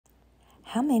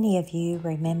How many of you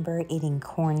remember eating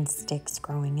corn sticks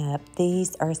growing up?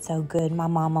 These are so good. My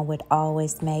mama would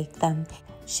always make them.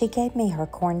 She gave me her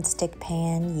corn stick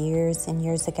pan years and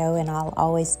years ago, and I'll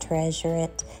always treasure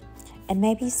it. And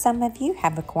maybe some of you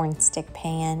have a corn stick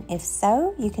pan. If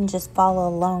so, you can just follow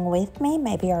along with me.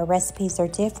 Maybe our recipes are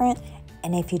different.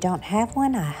 And if you don't have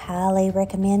one, I highly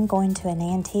recommend going to an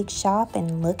antique shop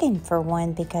and looking for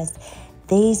one, because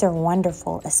these are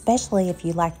wonderful, especially if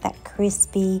you like that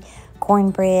crispy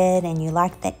cornbread and you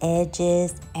like the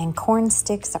edges. And corn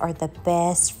sticks are the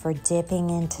best for dipping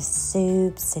into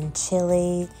soups and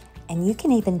chili. And you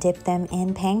can even dip them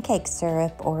in pancake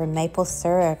syrup or maple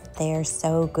syrup. They're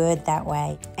so good that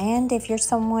way. And if you're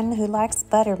someone who likes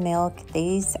buttermilk,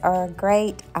 these are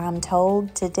great. I'm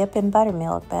told to dip in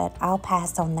buttermilk, but I'll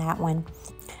pass on that one.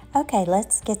 Okay,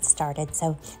 let's get started.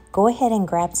 So go ahead and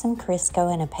grab some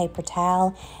Crisco and a paper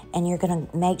towel, and you're gonna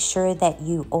make sure that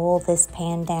you oil this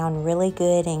pan down really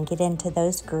good and get into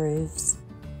those grooves.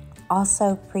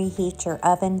 Also preheat your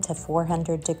oven to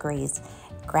 400 degrees.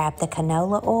 Grab the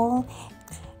canola oil,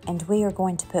 and we are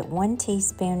going to put 1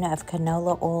 teaspoon of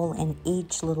canola oil in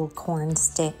each little corn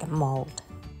stick mold.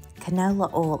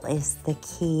 Canola oil is the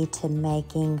key to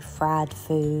making fried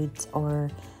foods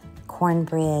or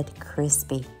cornbread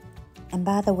crispy. And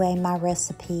by the way, my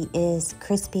recipe is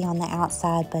crispy on the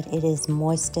outside, but it is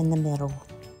moist in the middle.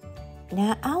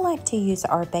 Now, I like to use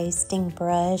our basting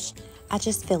brush. I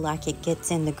just feel like it gets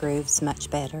in the grooves much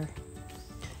better.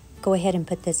 Go ahead and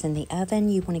put this in the oven.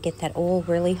 You want to get that oil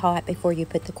really hot before you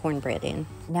put the cornbread in.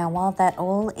 Now, while that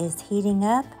oil is heating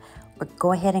up,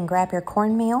 go ahead and grab your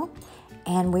cornmeal,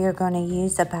 and we are going to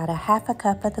use about a half a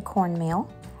cup of the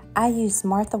cornmeal. I use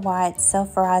Martha White's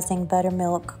self-rising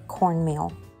buttermilk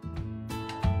cornmeal.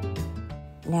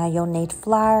 Now you'll need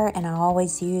flour, and I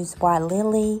always use White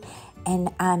Lily, and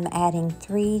I'm adding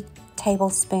 3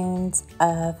 tablespoons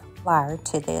of flour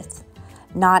to this.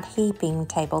 Not heaping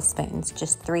tablespoons,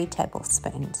 just 3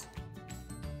 tablespoons.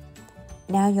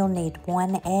 Now you'll need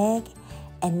 1 egg,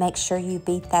 and make sure you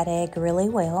beat that egg really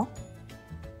well.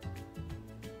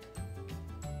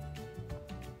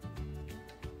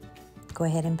 Go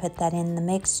ahead and put that in the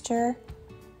mixture.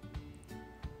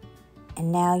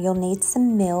 And now you'll need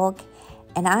some milk.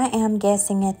 And I am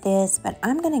guessing at this, but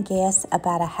I'm going to guess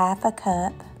about a half a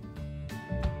cup.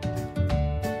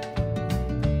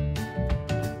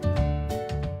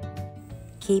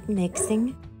 Keep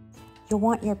mixing. You'll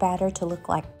want your batter to look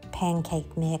like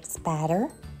pancake mix batter.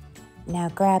 Now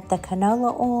grab the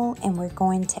canola oil, and we're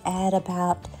going to add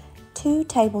about 2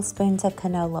 tablespoons of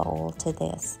canola oil to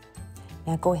this.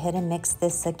 Now go ahead and mix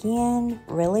this again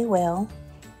really well,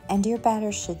 and your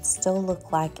batter should still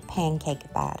look like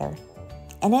pancake batter.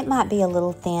 And it might be a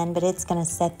little thin, but it's going to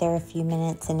sit there a few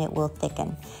minutes and it will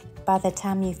thicken. By the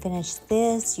time you finish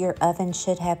this, your oven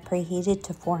should have preheated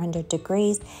to 400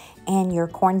 degrees, and your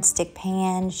corn stick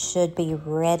pan should be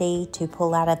ready to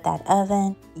pull out of that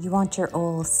oven. You want your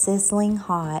oil sizzling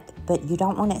hot, but you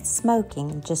don't want it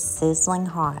smoking, just sizzling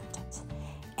hot.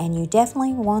 And you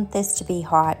definitely want this to be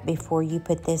hot before you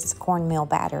put this cornmeal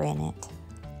batter in it.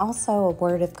 Also, a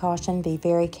word of caution, be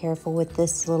very careful with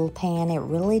this little pan. It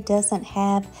really doesn't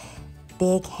have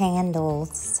big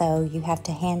handles, so you have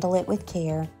to handle it with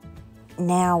care.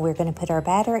 Now we're going to put our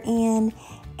batter in,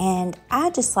 and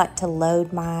I just like to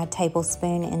load my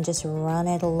tablespoon and just run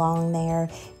it along there.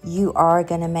 You are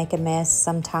going to make a mess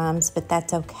sometimes, but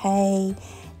that's okay.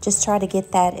 Just try to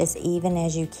get that as even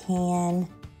as you can.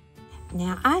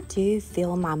 Now I do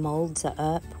fill my molds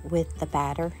up with the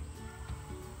batter.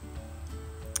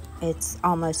 It's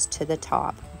almost to the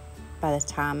top by the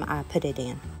time I put it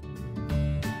in.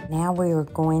 Now we are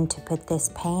going to put this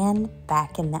pan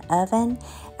back in the oven,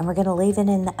 and we're going to leave it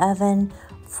in the oven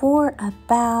for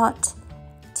about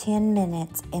 10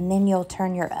 minutes. And then you'll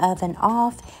turn your oven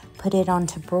off, put it on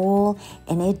to broil,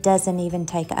 and it doesn't even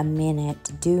take a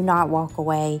minute. Do not walk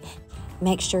away.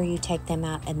 Make sure you take them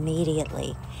out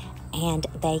immediately. And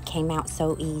they came out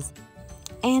so easy.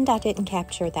 And I didn't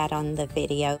capture that on the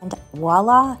video. And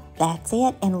voila, that's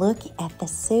it. And look at the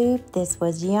soup. This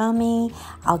was yummy.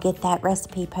 I'll get that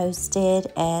recipe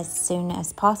posted as soon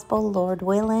as possible, Lord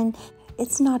willing.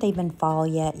 It's not even fall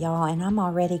yet, y'all, and I'm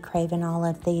already craving all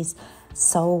of these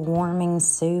soul-warming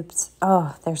soups.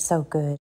 Oh, they're so good.